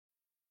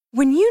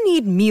When you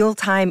need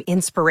mealtime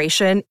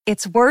inspiration,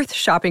 it's worth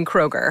shopping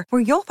Kroger,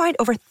 where you'll find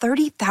over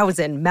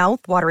 30,000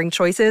 mouth-watering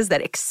choices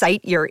that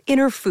excite your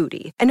inner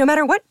foodie. And no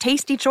matter what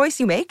tasty choice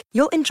you make,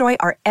 you'll enjoy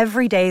our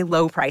everyday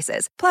low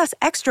prices, plus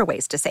extra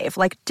ways to save,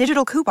 like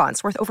digital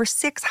coupons worth over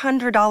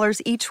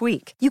 $600 each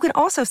week. You can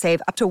also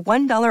save up to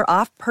 $1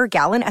 off per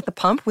gallon at the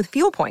pump with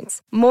fuel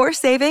points. More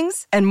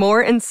savings and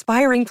more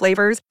inspiring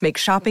flavors make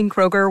shopping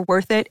Kroger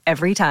worth it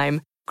every time.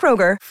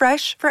 Kroger,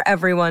 fresh for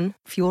everyone.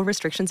 Fuel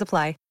restrictions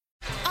apply.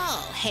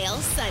 All hail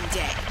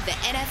Sunday. The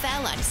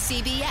NFL on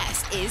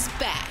CBS is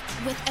back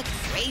with a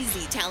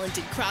crazy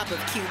talented crop of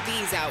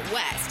QBs out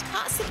west,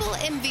 possible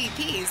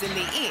MVPs in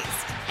the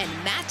East, and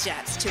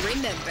matchups to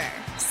remember.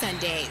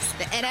 Sundays,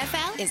 the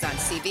NFL is on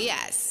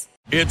CBS.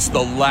 It's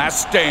The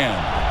Last Stand.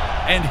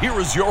 And here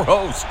is your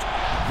host,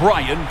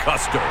 Brian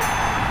Custer.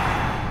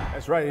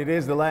 That's right, it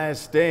is The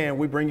Last Stand.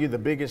 We bring you the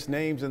biggest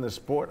names in the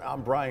sport.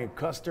 I'm Brian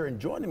Custer, and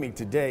joining me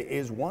today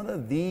is one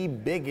of the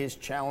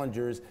biggest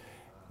challengers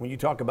when you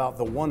talk about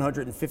the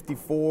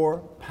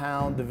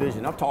 154-pound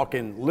division. I'm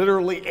talking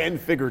literally and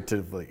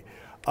figuratively.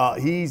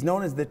 He's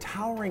known as the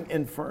Towering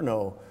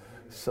Inferno,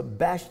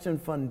 Sebastian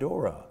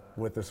Fundora,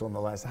 with us on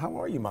The Last. How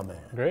are you, my man?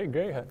 Great.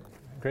 Great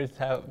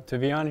to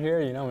be on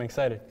here. You know, I'm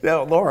excited. Yeah,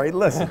 all right,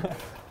 listen.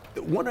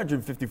 The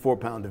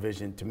 154-pound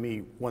division, to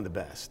me, one of the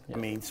best. Yeah. I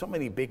mean, so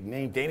many big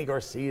names. Danny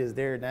Garcia is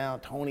there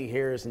now, Tony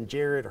Harris and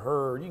Jared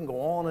Hurd. You can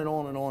go on and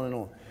on and on and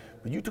on.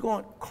 But you took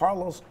on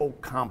Carlos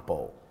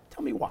Ocampo.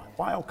 Tell me why.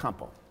 Why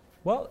Ocampo?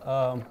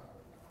 Well,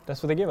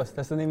 that's what they gave us.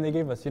 That's the name they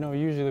gave us. You know,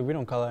 usually we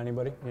don't call out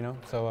anybody, you know.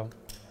 So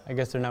I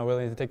guess they're not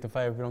willing to take the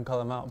fight if we don't call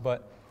them out.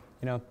 But,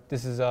 you know,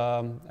 this is,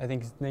 I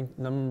think he's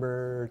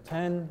number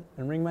 10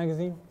 in Ring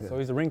Magazine. Yeah. So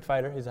he's a ring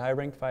fighter. He's a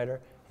high-ranked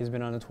fighter. He's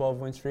been on a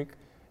 12-win streak.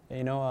 And,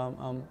 you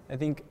know, I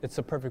think it's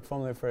a perfect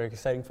formula for an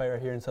exciting fight right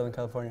here in Southern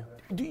California.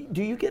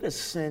 Do you get a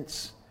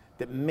sense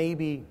that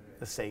maybe,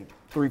 let's say,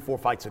 3-4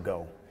 fights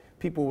ago,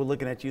 people were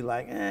looking at you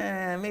like,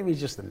 maybe it's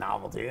just a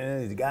novelty.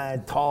 He's a guy,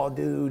 tall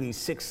dude, he's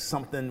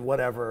 6-something,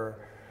 whatever.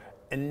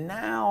 And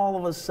now all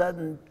of a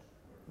sudden,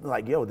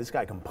 like, yo, this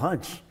guy can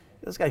punch.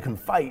 This guy can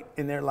fight.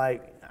 And they're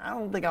like, I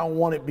don't think I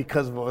want it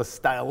because of a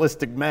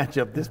stylistic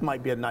matchup. This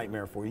might be a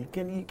nightmare for you.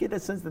 Can you get a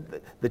sense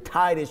that the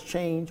tide has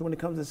changed when it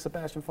comes to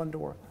Sebastian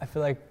Fundora? I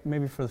feel like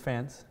maybe for the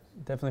fans.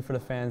 Definitely for the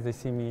fans. They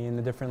see me in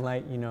a different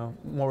light, you know,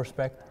 more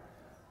respect.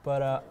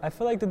 But I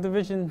feel like the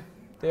division,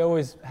 they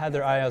always had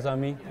their eyes on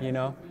me, you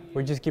know.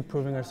 We just keep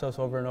proving ourselves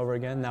over and over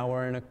again. Now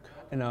we're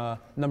in a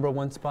number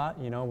 1 spot,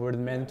 you know. We're the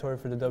mandatory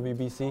for the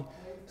WBC.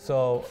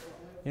 So,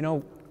 you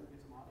know,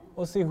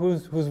 we'll see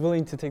who's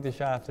willing to take the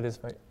shot after this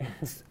fight.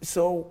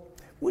 So,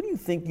 what do you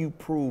think you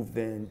proved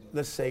then,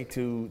 let's say,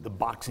 to the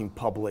boxing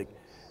public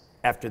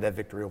after that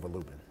victory over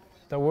Lubin?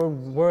 That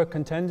we're a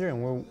contender,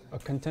 and we're a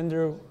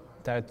contender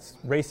that's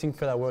racing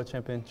for that world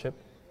championship,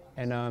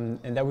 and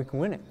that we can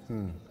win it.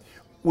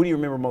 What do you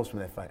remember most from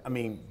that fight? I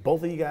mean,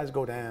 both of you guys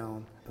go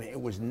down. I mean,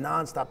 it was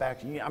nonstop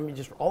action. I mean,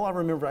 just all I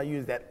remember I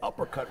used, that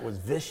uppercut was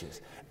vicious.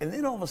 And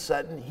then all of a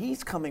sudden,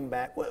 he's coming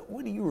back.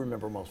 What do you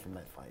remember most from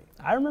that fight?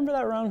 I remember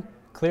that round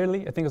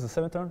clearly. I think it was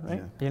the 7th round, right?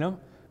 Yeah. You know,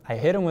 I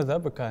hit him with the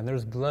uppercut, and there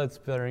was blood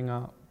splattering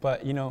out.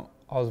 But, you know,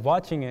 I was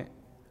watching it.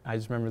 I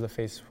just remember the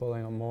face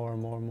swelling up more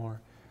and more and more.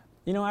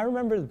 You know, I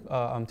remember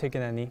taking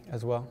that knee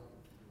as well.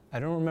 I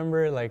don't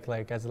remember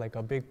like as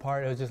a big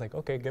part. It was just like,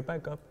 okay, get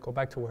back up, go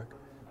back to work.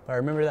 But I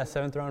remember that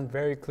 7th round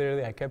very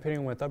clearly. I kept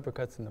hitting him with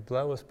uppercuts, and the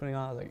blood was spilling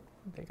out. I was like,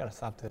 they got to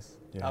stop this.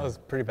 Yeah. That was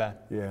pretty bad.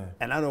 Yeah.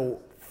 And I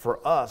know for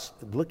us,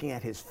 looking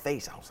at his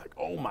face, I was like,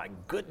 oh, my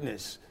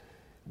goodness.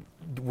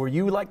 Were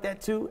you like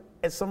that, too,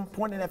 at some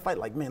point in that fight?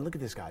 Like, man, look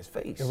at this guy's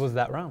face. It was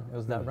that round. It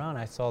was that round.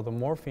 I saw the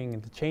morphing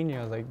and the changing.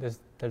 I was like,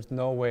 there's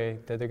no way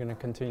that they're going to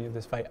continue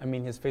this fight. I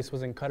mean, his face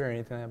wasn't cut or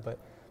anything like that, but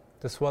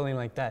the swelling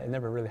like that, it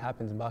never really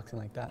happens in boxing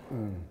like that.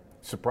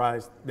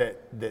 Surprised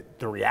that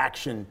the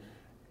reaction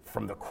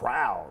from the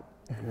crowd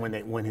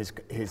when his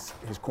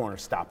corner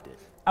stopped it.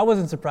 I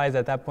wasn't surprised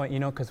at that point,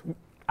 you know, because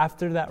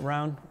after that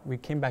round, we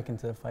came back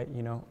into the fight,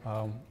 you know.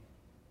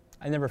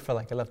 I never felt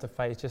like I left the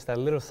fight. It's just that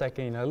little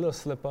second, you know, a little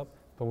slip up.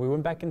 But we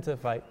went back into the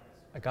fight.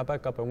 I got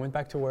back up. I went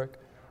back to work.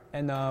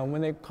 And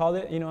when they called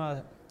it, you know,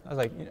 I was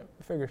like, you know,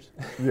 figures.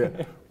 Yeah.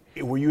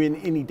 Were you in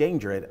any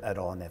danger at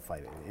all in that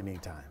fight at any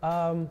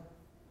time?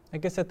 I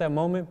guess at that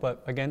moment,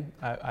 but again,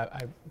 I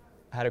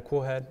had a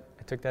cool head.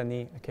 I took that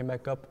knee. I came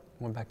back up,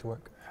 went back to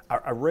work.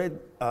 I read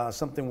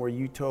something where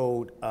you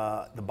told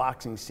the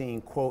boxing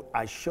scene, quote,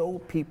 I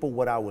showed people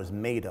what I was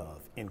made of,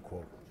 end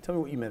quote. Tell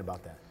me what you meant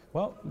about that.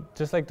 Well,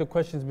 just like the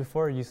questions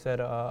before, you said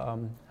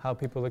how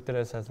people looked at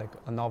us as like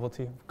a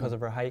novelty because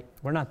of our height.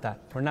 We're not that.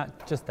 We're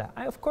not just that.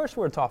 Of course,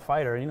 we're a tall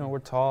fighter. You know, we're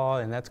tall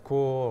and that's cool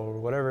or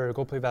whatever.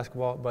 Go play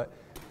basketball, but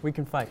we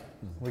can fight.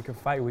 We can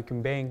fight. We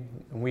can bang.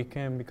 And we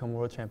can become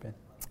world champion.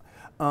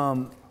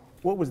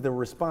 What was the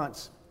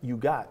response you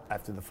got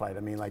after the fight? I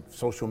mean, like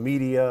social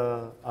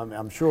media.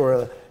 I'm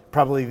sure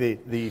probably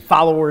the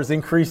followers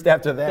increased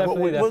after that.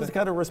 Definitely. What was the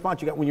kind of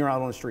response you got when you were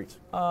out on the streets?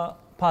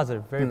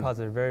 Positive, very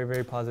positive, very,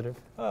 very positive.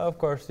 Of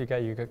course, you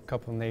got a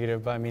couple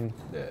negative, but I mean,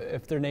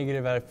 if they're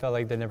negative, I felt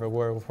like they never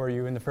were for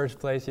you in the first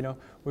place. You know,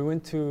 we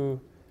went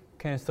to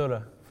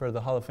Canastota for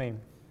the Hall of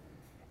Fame.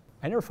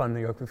 I never fought in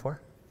New York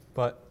before,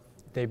 but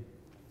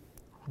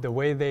the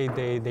way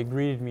they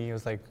greeted me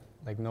was like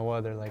no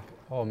other. Like,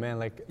 oh man,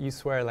 like you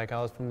swear like I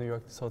was from New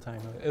York this whole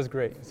time. It was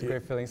great. It's a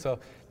great feeling. So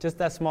just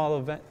that small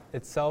event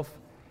itself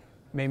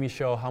made me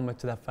show how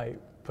much that fight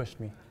pushed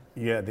me.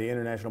 Yeah, the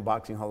International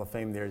Boxing Hall of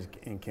Fame there is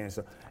in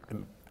Kansas.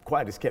 And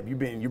quiet as kept. You're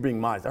being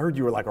modest. I heard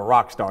you were like a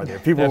rock star there.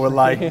 People were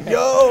like,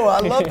 "Yo, I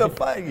love the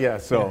fight." Yeah,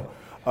 so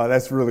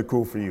that's really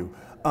cool for you.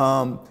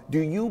 Do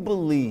you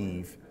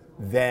believe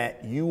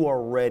that you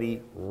are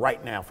ready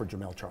right now for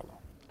Jermell Charlo?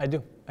 I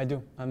do.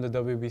 I'm the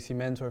WBC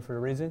mentor for a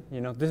reason.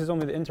 You know, this is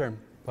only the interim,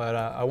 but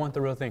I want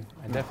the real thing.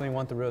 I definitely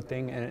want the real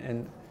thing,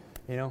 and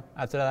you know,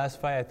 after that last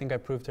fight, I think I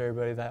proved to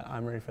everybody that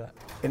I'm ready for that.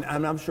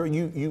 And I'm sure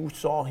you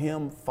saw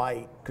him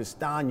fight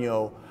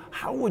Castaño.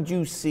 How would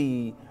you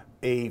see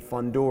a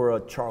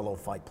Fundora Charlo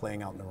fight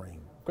playing out in the ring?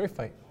 Great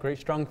fight, great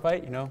strong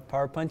fight. You know,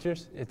 power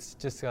punchers. It's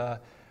just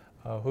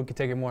who could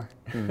take it more.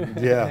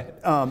 Yeah.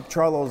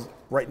 Charlo's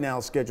right now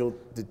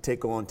scheduled to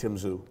take on Tim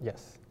Tszyu.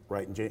 Yes.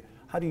 Right. And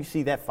how do you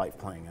see that fight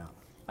playing out?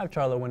 I have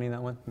Charlo winning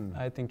that one.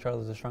 I think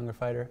Charlo's a stronger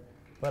fighter.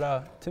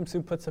 But Tim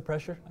Tszyu puts the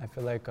pressure. I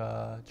feel like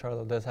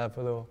Charlo does have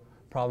a little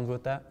problems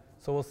with that.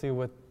 So we'll see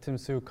what Tim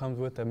Tszyu comes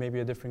with, maybe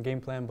a different game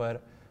plan,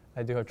 but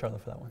I do have Charlo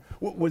for that one.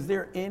 Was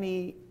there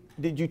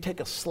did you take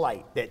a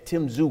slight that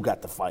Tim Tszyu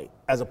got the fight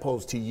as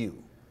opposed to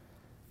you?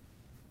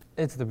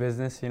 It's the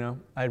business, you know.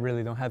 I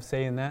really don't have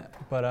say in that,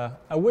 but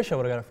I wish I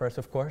would have got it first,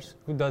 of course.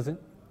 Who doesn't?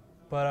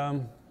 But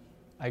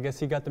I guess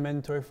he got the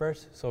mandatory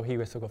first, so he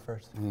gets to go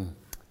first.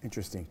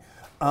 Interesting.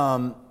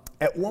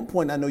 At one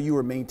point, I know you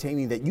were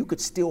maintaining that you could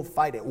still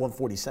fight at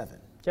 147.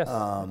 Yes.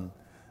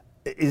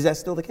 Is that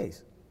still the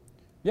case?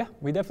 Yeah,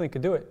 we definitely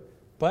could do it.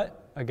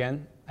 But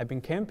again, I've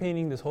been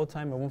campaigning this whole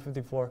time at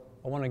 154.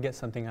 I want to get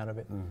something out of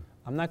it.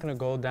 I'm not going to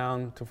go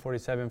down to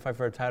 47, fight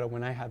for a title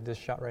when I have this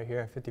shot right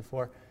here at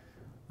 54.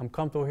 I'm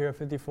comfortable here at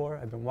 54.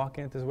 I've been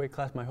walking at this weight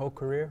class my whole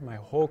career. My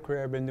whole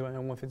career I've been doing at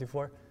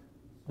 154.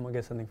 I'm going to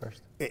get something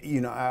first.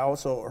 You know, I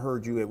also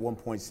heard you at one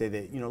point say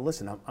that, you know,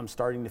 listen, I'm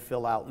starting to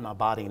fill out my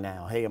body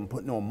now. Hey, I'm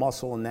putting on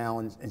muscle now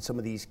in some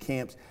of these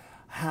camps.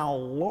 How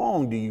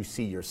long do you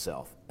see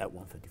yourself at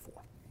 154?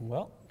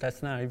 Well,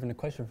 that's not even a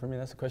question for me.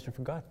 That's a question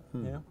for God.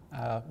 You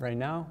know, right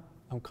now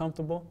I'm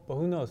comfortable, but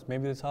who knows?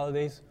 Maybe this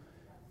holidays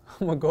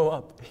I'm gonna go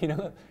up. You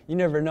know, you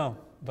never know.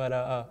 But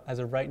as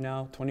of right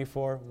now,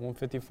 24,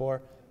 154,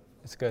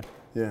 it's good.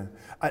 Yeah,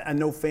 I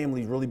know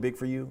family's really big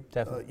for you.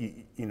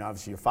 Definitely. You know,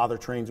 obviously your father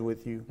trains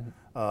with you.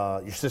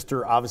 Your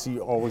sister obviously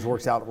always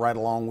works out right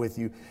along with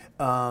you.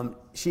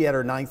 She had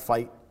her 9th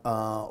fight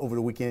over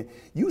the weekend.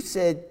 You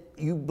said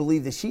you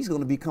believe that she's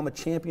going to become a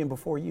champion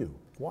before you.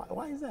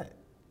 Why is that?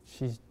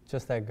 She's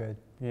just that good,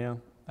 you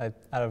know.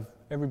 Out of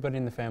everybody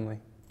in the family,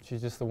 she's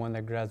just the one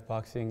that grabs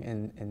boxing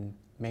and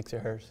makes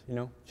it hers. You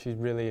know, she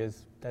really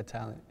is that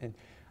talent, and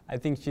I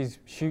think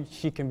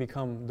she can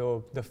become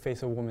the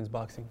face of women's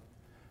boxing,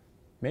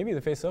 maybe the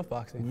face of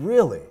boxing.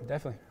 Really?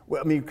 Definitely.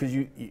 Well, I mean, because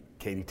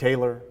Katie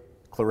Taylor,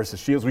 Clarissa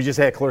Shields. We just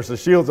had Clarissa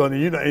Shields on,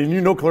 and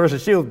you know Clarissa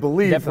Shields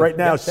believes definitely. Right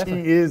now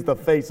she is the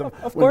face of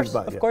women's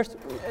boxing. Of course,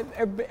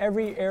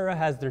 every era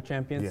has their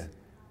champions. Yeah.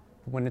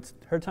 When it's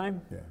her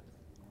time. Yeah.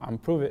 I'll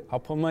prove it. I'll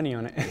put money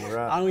on it.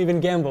 Right. I don't even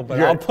gamble,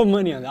 but I'll put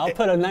money on it. I'll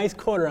put a nice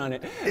quarter on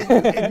it.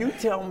 And you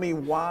tell me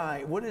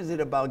why. What is it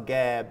about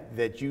Gab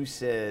that you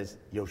says,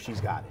 yo, she's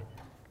got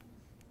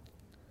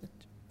it?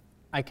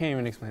 I can't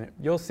even explain it.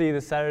 You'll see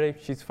this Saturday.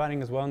 She's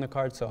fighting as well on the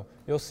card, so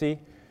you'll see.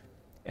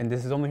 And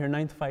this is only her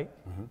 9th fight.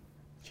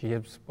 She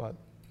has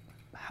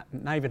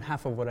not even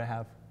half of what I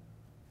have.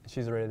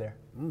 She's already there.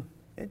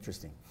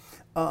 Interesting.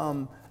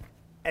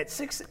 At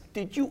 6,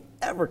 did you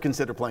ever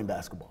consider playing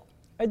basketball?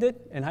 I did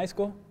in high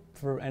school,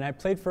 and I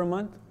played for a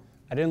month.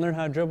 I didn't learn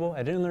how to dribble.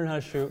 I didn't learn how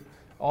to shoot.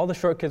 All the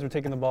short kids were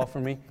taking the ball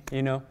from me.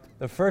 You know,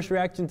 the first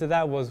reaction to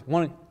that was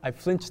one. I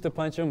flinched to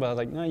punch him, but I was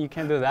like, no, you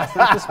can't do that. That's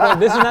not the sport.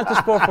 This is not the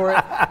sport for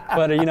it.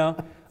 But you know,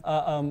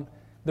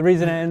 the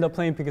reason I ended up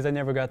playing because I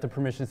never got the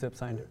permission slip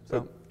signed.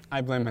 So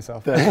I blame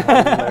myself.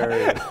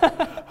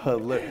 That's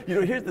hilarious. You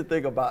know, here's the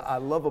thing I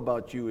love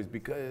about you is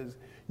because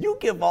you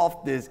give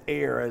off this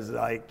air as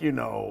like, you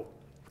know,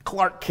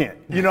 Clark Kent.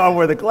 You know, I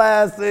wear the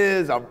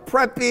glasses, I'm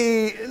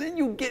preppy, and then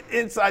you get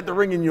inside the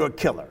ring and you're a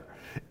killer.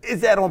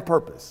 Is that on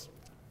purpose?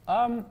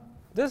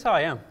 This is how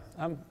I am.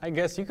 I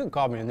guess you can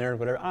call me a nerd,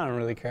 whatever. I don't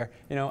really care.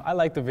 You know, I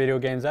like the video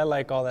games. I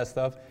like all that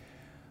stuff.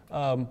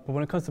 But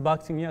when it comes to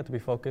boxing, you have to be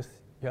focused.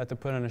 You have to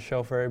put on a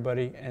show for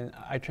everybody, and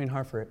I train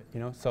hard for it, you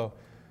know. So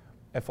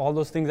if all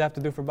those things I have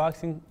to do for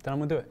boxing, then I'm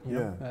going to do it. You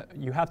know?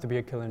 You have to be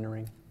a killer in the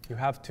ring. You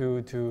have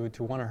to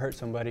want to hurt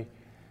somebody.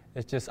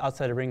 It's just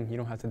outside the ring, you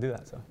don't have to do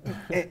that. So.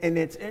 And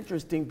it's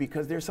interesting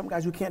because there's some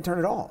guys who can't turn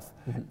it off.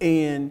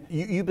 And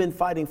you've been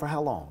fighting for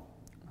how long?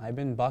 I've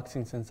been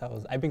boxing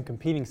I've been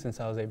competing since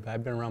I was 8, but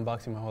I've been around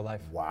boxing my whole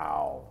life.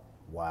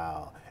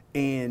 Wow.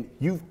 And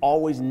you've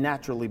always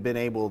naturally been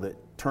able to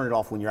turn it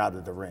off when you're out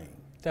of the ring.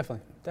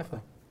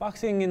 Definitely.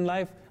 Boxing and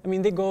life, I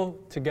mean, they go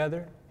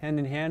together, hand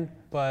in hand,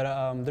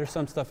 but there's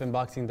some stuff in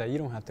boxing that you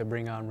don't have to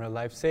bring out in real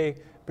life. Say,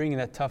 bringing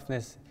that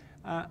toughness.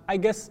 I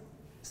guess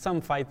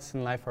some fights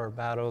in life are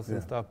battles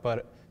and stuff,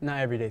 but not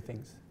everyday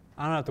things.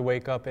 I don't have to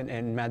wake up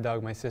and mad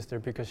dog my sister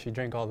because she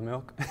drank all the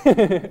milk.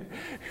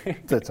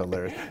 That's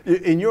hilarious.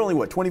 And you're only,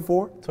 what,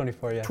 24?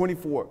 24, yeah.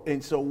 24.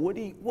 And so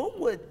what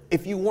would,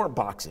 if you weren't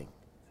boxing,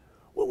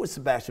 what would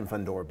Sebastian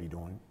Fundora be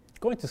doing?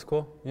 Going to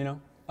school, you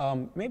know.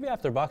 Maybe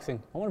after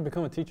boxing. I want to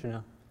become a teacher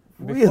now.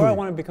 Before Really? I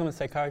want to become a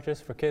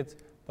psychiatrist for kids,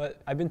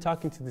 but I've been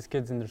talking to these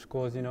kids in their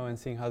schools, you know, and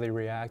seeing how they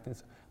react. And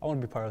so I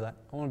want to be part of that.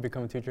 I want to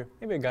become a teacher,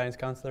 maybe a guidance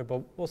counselor,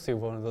 but we'll see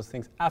one of those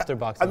things after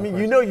boxing. I mean,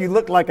 you know you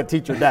look like a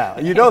teacher now.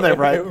 You know that,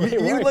 right?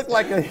 you look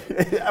like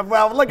a,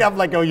 well, look, I'm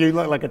like, oh, you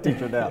look like a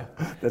teacher now.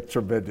 That's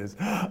tremendous.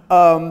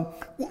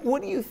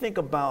 What do you think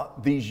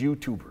about these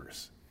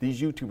YouTubers?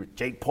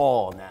 Jake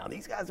Paul now,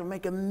 these guys are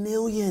making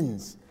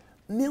millions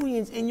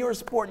in your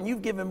sport, and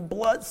you've given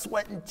blood,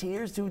 sweat, and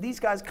tears to. These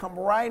guys come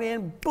right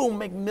in, boom,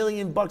 make $1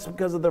 million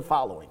because of their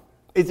following.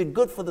 Is it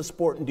good for the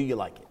sport, and do you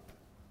like it?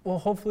 Well,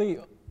 hopefully,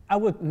 I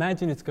would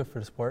imagine it's good for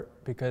the sport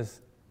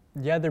because,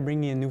 yeah, they're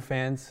bringing in new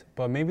fans,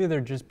 but maybe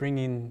they're just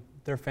bringing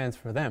their fans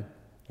for them.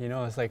 You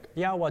know, it's like,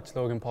 yeah, I'll watch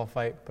Logan Paul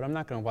fight, but I'm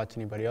not going to watch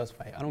anybody else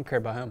fight. I don't care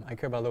about him. I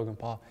care about Logan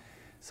Paul.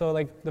 So,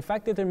 like, the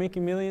fact that they're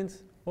making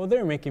millions, well,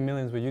 they're making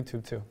millions with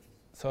YouTube, too.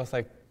 So it's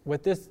like,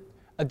 with this,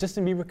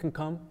 Justin Bieber can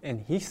come,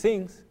 and he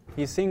sings.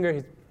 He's a singer.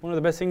 He's one of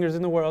the best singers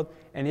in the world.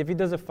 And if he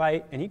does a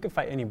fight, and he can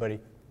fight anybody,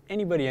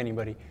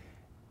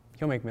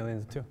 he'll make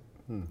millions, too.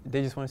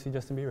 They just want to see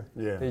Justin Bieber.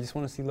 Yeah. They just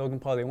want to see Logan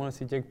Paul. They want to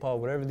see Jake Paul.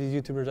 Whatever these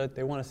YouTubers are,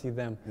 they want to see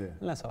them. Yeah.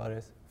 And that's all it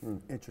is.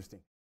 Interesting.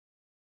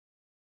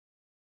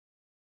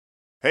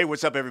 Hey,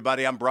 what's up,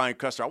 everybody? I'm Brian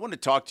Custer. I want to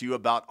talk to you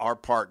about our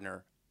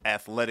partner,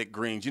 Athletic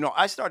Greens. You know,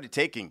 I started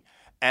taking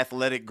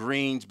Athletic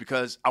Greens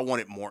because I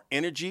wanted more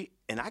energy,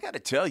 and I got to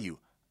tell you,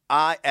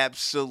 I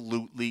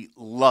absolutely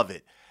love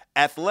it.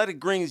 Athletic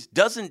Greens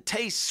doesn't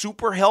taste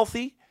super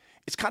healthy.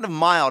 It's kind of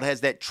mild,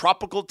 has that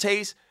tropical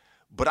taste,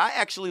 but I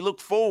actually look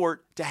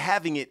forward to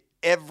having it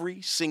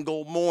every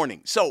single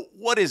morning. So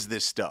what is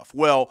this stuff?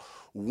 Well,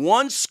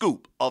 1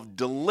 scoop of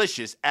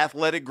delicious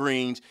Athletic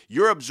Greens,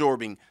 you're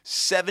absorbing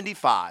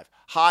 75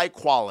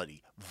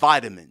 high-quality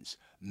vitamins,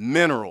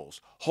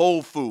 minerals,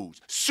 whole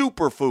foods,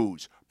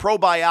 superfoods,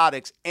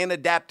 probiotics, and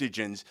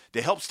adaptogens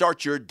to help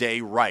start your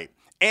day right.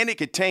 And it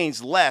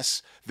contains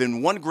less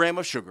than 1 gram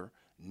of sugar,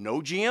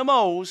 no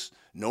GMOs,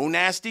 no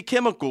nasty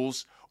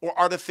chemicals, or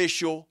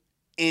artificial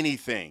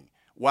anything,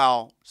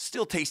 while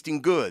still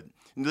tasting good.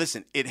 And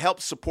listen, it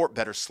helps support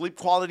better sleep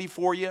quality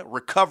for you,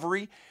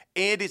 recovery,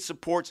 and it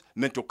supports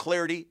mental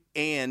clarity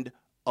and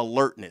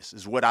alertness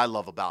is what I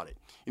love about it.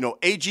 You know,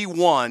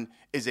 AG1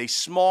 is a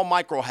small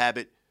micro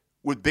habit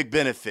with big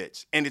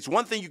benefits, and it's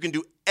one thing you can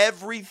do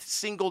every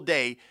single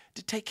day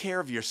to take care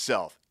of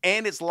yourself,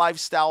 and it's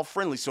lifestyle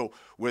friendly. So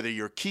whether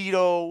you're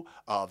keto,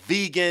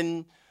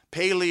 vegan,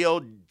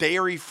 paleo,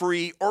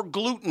 dairy-free, or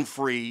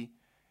gluten-free,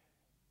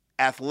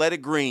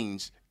 Athletic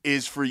Greens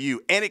is for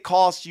you, and it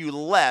costs you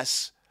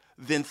less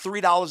than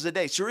 $3 a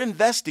day. So you're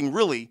investing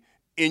really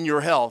in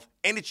your health,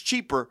 and it's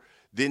cheaper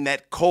than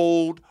that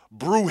cold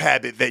brew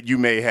habit that you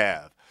may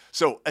have.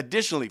 So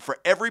additionally, for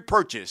every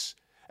purchase,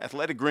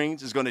 Athletic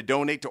Greens is going to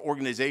donate to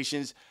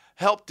organizations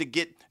help to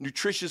get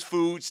nutritious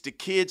foods to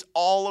kids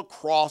all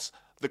across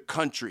the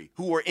country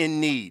who are in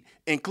need,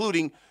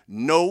 including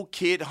No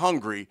Kid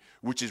Hungry,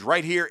 which is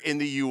right here in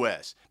the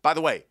U.S. By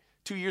the way,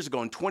 2 years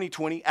ago in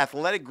 2020,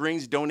 Athletic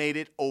Greens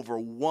donated over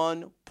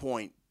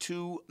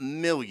 $1.2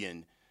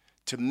 million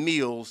to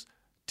meals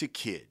to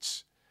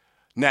kids.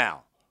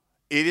 Now,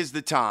 it is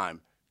the time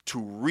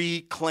to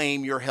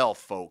reclaim your health,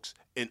 folks.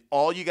 And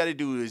all you got to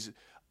do is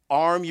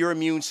arm your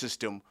immune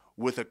system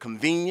with a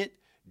convenient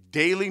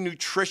daily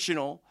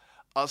nutritional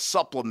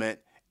supplement.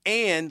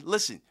 And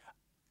listen,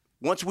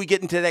 once we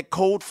get into that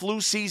cold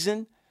flu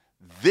season,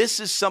 this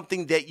is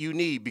something that you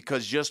need,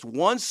 because just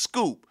 1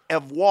 scoop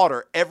of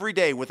water every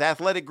day with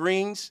Athletic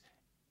Greens,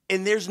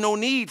 and there's no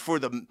need for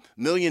the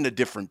million of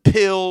different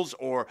pills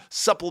or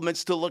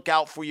supplements to look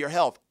out for your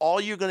health. All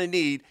you're going to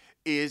need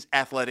is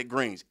Athletic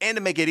Greens. And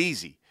to make it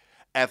easy,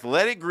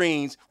 Athletic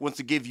Greens wants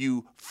to give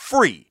you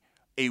free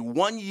a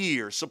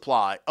 1-year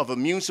supply of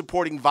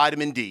immune-supporting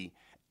vitamin D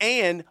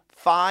and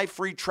 5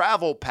 free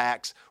travel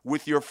packs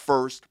with your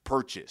first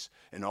purchase.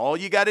 And all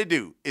you got to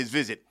do is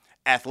visit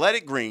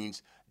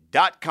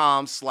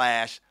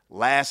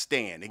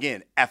athleticgreens.com/laststand.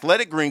 Again,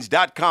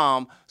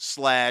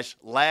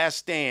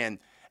 athleticgreens.com/laststand.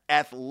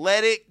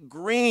 Athletic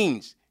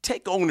Greens.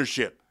 Take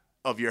ownership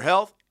of your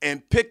health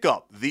and pick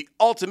up the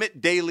ultimate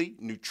daily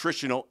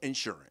nutritional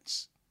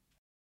insurance.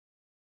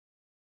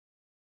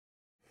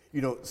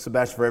 You know,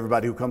 Sebastian, for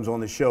everybody who comes on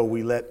the show,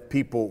 we let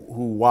people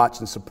who watch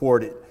and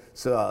support it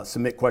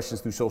submit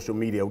questions through social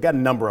media. We've got a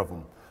number of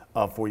them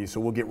for you, so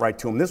we'll get right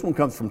to them. This one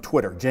comes from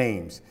Twitter,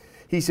 James.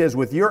 He says,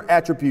 with your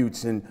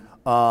attributes and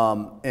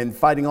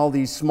fighting all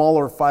these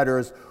smaller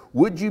fighters,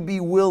 would you be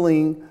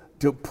willing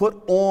to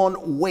put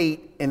on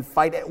weight and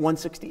fight at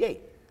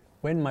 168?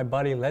 When my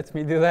body lets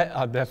me do that,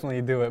 I'll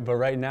definitely do it. But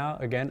right now,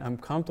 again, I'm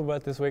comfortable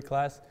at this weight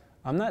class.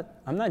 I'm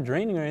not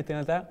draining or anything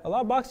like that. A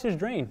lot of boxers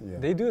drain. Yeah.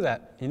 They do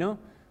that, you know.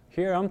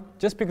 Here,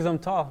 just because I'm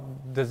tall,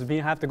 does it mean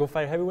I have to go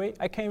fight heavyweight?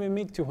 I can't even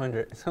make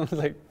 200. So I was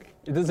like,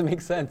 it doesn't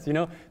make sense, you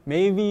know.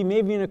 Maybe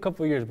in a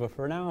couple of years, but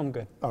for now, I'm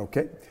good.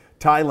 Okay.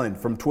 Tylen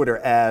from Twitter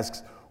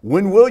asks,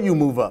 when will you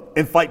move up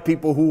and fight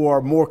people who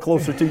are more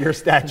closer to your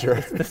stature?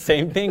 It's the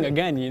same thing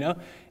again, you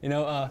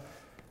know.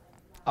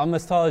 I'm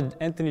as tall as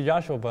Anthony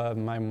Joshua, but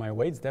my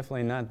weight's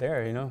definitely not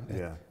there, you know.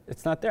 Yeah.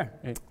 It's not there.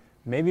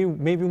 Maybe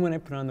when I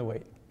put on the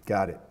weight.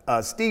 Got it.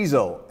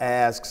 Steezo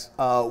asks,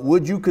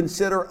 would you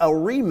consider a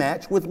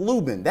rematch with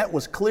Lubin? That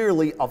was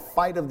clearly a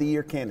fight of the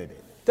year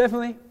candidate.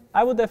 Definitely.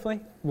 I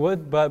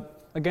would,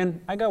 but again,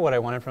 I got what I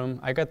wanted from him.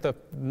 I got the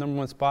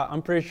 #1 spot.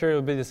 I'm pretty sure it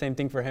would be the same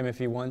thing for him if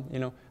he won. You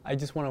know, I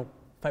just want to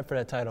fight for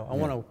that title. I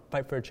want to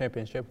fight for a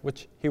championship,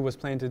 which he was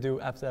planning to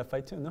do after that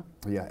fight too, no?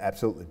 Yeah,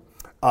 absolutely.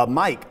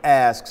 Mike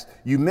asks,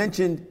 you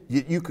mentioned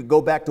you could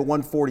go back to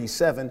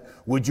 147.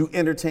 Would you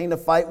entertain a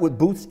fight with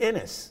Boots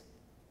Ennis?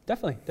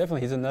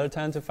 Definitely. He's another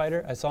talented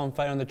fighter. I saw him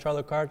fight on the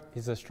Charlo card.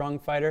 He's a strong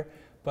fighter,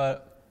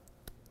 but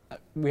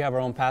we have our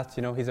own paths.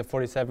 You know, he's at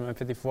 47, I'm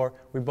 54.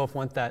 We both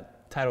want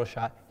that title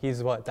shot. He's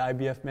the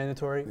IBF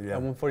mandatory at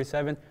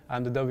 147.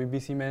 I'm the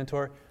WBC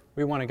mandatory.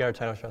 We want to get our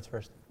title shots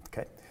first.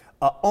 Okay.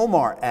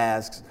 Omar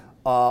asks,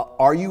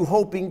 are you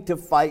hoping to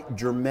fight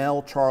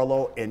Jermell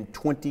Charlo in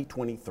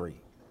 2023?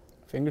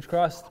 Fingers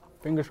crossed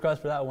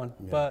for that one.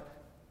 Yeah. But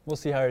we'll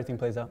see how everything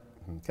plays out.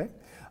 Okay.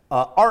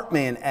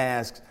 Artman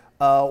asks,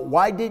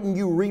 why didn't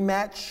you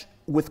rematch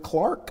with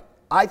Clark?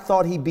 I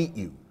thought he beat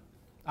you.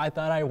 I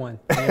thought I won.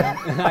 You know?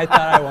 I thought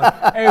I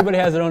won. Everybody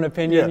has their own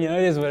opinion. Yeah. You know,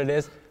 it is what it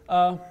is.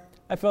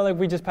 I felt like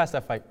we just passed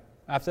that fight.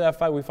 After that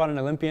fight, we fought an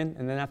Olympian,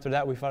 and then after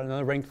that, we fought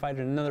another ranked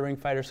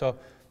fighter. So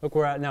look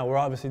where we're at now. We're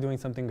obviously doing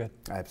something good.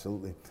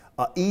 Absolutely.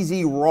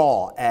 Easy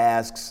Raw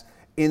asks,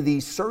 in the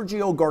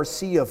Sergio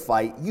Garcia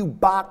fight, you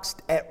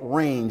boxed at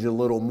range a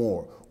little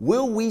more.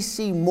 Will we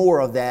see more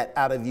of that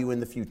out of you in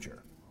the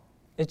future?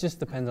 It just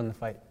depends on the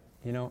fight.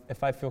 You know,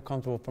 if I feel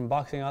comfortable from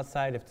boxing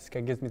outside, if this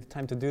guy gives me the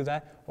time to do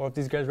that, or if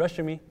these guys rush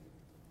me,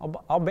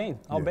 I'll bang.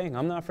 Bang.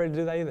 I'm not afraid to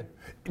do that either.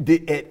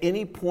 At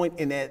any point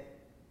in that,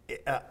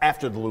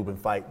 after the Lubin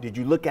fight, did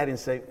you look at it and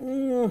say,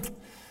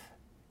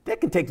 that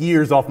can take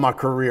years off my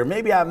career.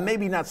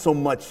 Maybe not so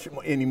much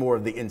anymore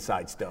of the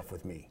inside stuff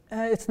with me.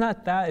 It's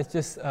not that. It's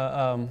just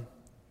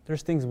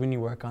there's things we need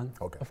to work on.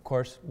 Okay. Of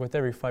course, with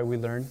every fight we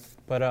learn,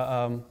 but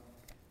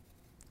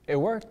it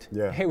worked.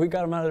 Yeah. Hey, we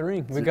got him out of the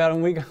ring. We got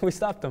him. We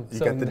stopped him. You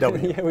got the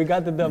W. Yeah, we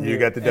got the W. You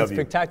got the W. In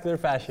spectacular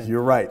fashion.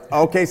 You're right.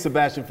 Okay,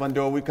 Sebastian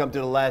Fundora, we come to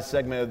the last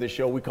segment of the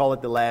show. We call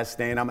it The Last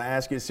Stand. I'm going to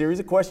ask you a series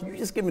of questions. You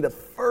just give me the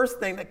first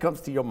thing that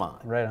comes to your mind.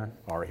 Right on.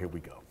 All right, here we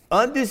go.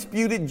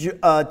 Undisputed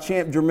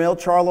champ Jermell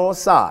Charlo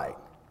aside,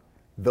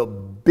 the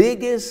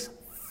biggest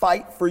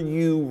fight for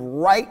you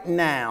right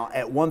now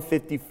at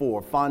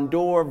 154,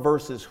 Fundora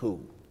versus who?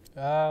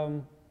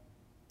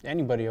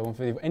 Anybody at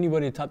 154.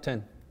 Anybody top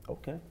 10.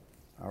 Okay.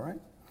 All right.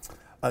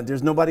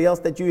 There's nobody else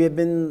that you have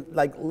been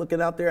like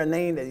looking out there, a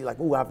name that you're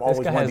like, ooh, I've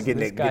always wanted to get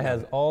This guy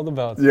has all the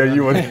belts. Yeah,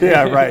 you would.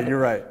 Yeah, right. You're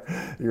right.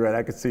 You're right.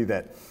 I could see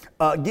that.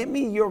 Give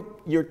me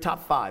your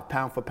top 5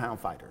 pound for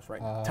pound fighters,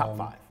 right? Top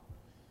 5.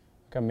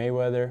 Got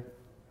Mayweather,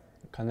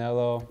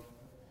 Canelo.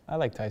 I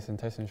like Tyson.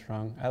 Tyson's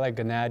strong. I like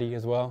Gennady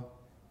as well.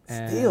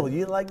 And Still,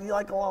 you like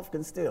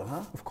Golovkin still,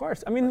 huh? Of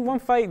course. I mean, one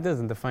fight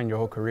doesn't define your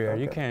whole career.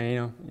 Okay. You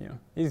can't, you know.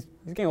 He's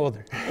getting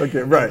older.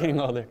 Okay, right. He's getting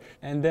older.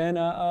 And then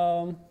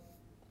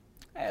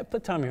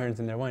put Tommy Hearns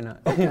in there. Why not?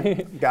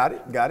 Okay. Got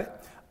it.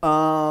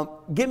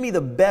 Give me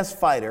the best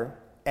fighter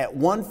at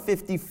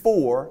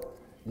 154,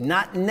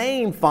 not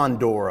named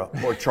Fundora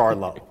or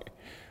Charlo.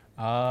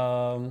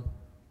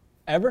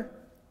 Ever?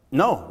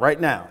 No, right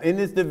now in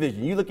this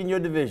division. You look in your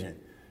division.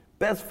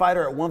 Best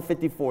fighter at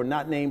 154,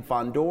 not named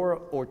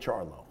Fundora or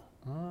Charlo.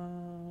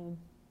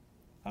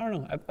 I don't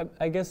know.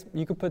 I guess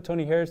you could put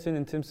Tony Harrison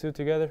and Tim Tszyu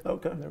together.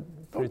 Okay. They're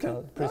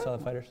pretty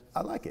solid fighters.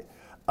 I like it.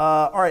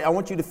 All right, I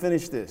want you to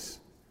finish this.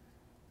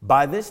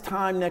 By this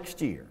time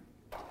next year,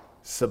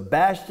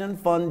 Sebastian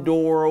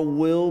Fundora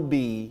will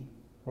be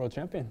World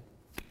champion.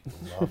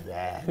 Love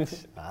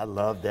that. I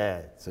love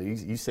that. So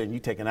you said you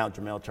taking out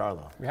Jermell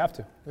Charlo. We have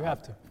to.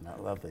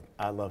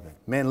 I love it.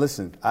 Man,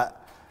 listen, I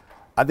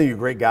think you're a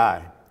great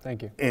guy.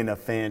 Thank you. And a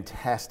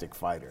fantastic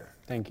fighter.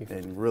 Thank you.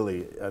 And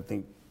really, I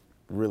think,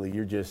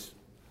 you're just,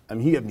 I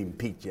mean, he hasn't even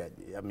peaked yet.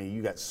 I mean,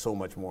 you got so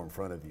much more in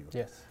front of you.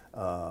 Yes.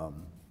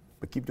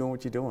 But keep doing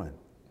what you're doing.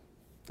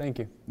 Thank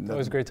you. It's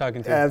always great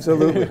talking to you.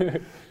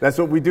 Absolutely. That's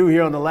what we do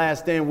here on The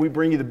Last Stand. We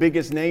bring you the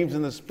biggest names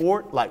in the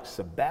sport, like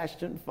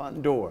Sebastian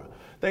Fundora.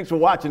 Thanks for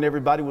watching,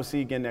 everybody. We'll see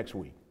you again next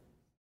week.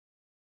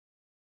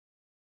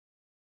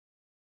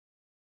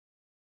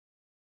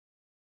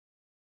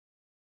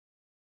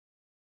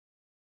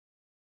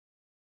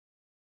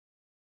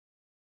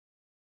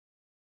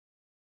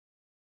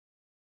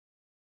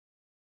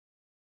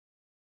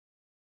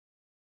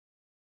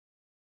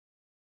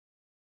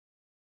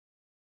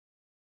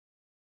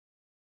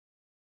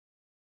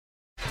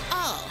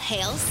 All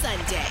hail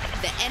Sunday.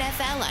 The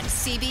NFL on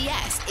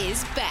CBS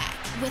is back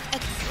with a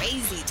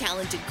crazy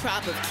talented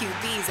crop of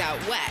QBs out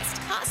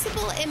west,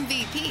 possible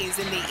MVPs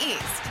in the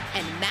East,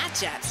 and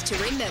matchups to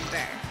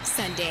remember.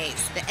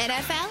 Sundays, the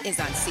NFL is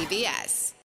on CBS.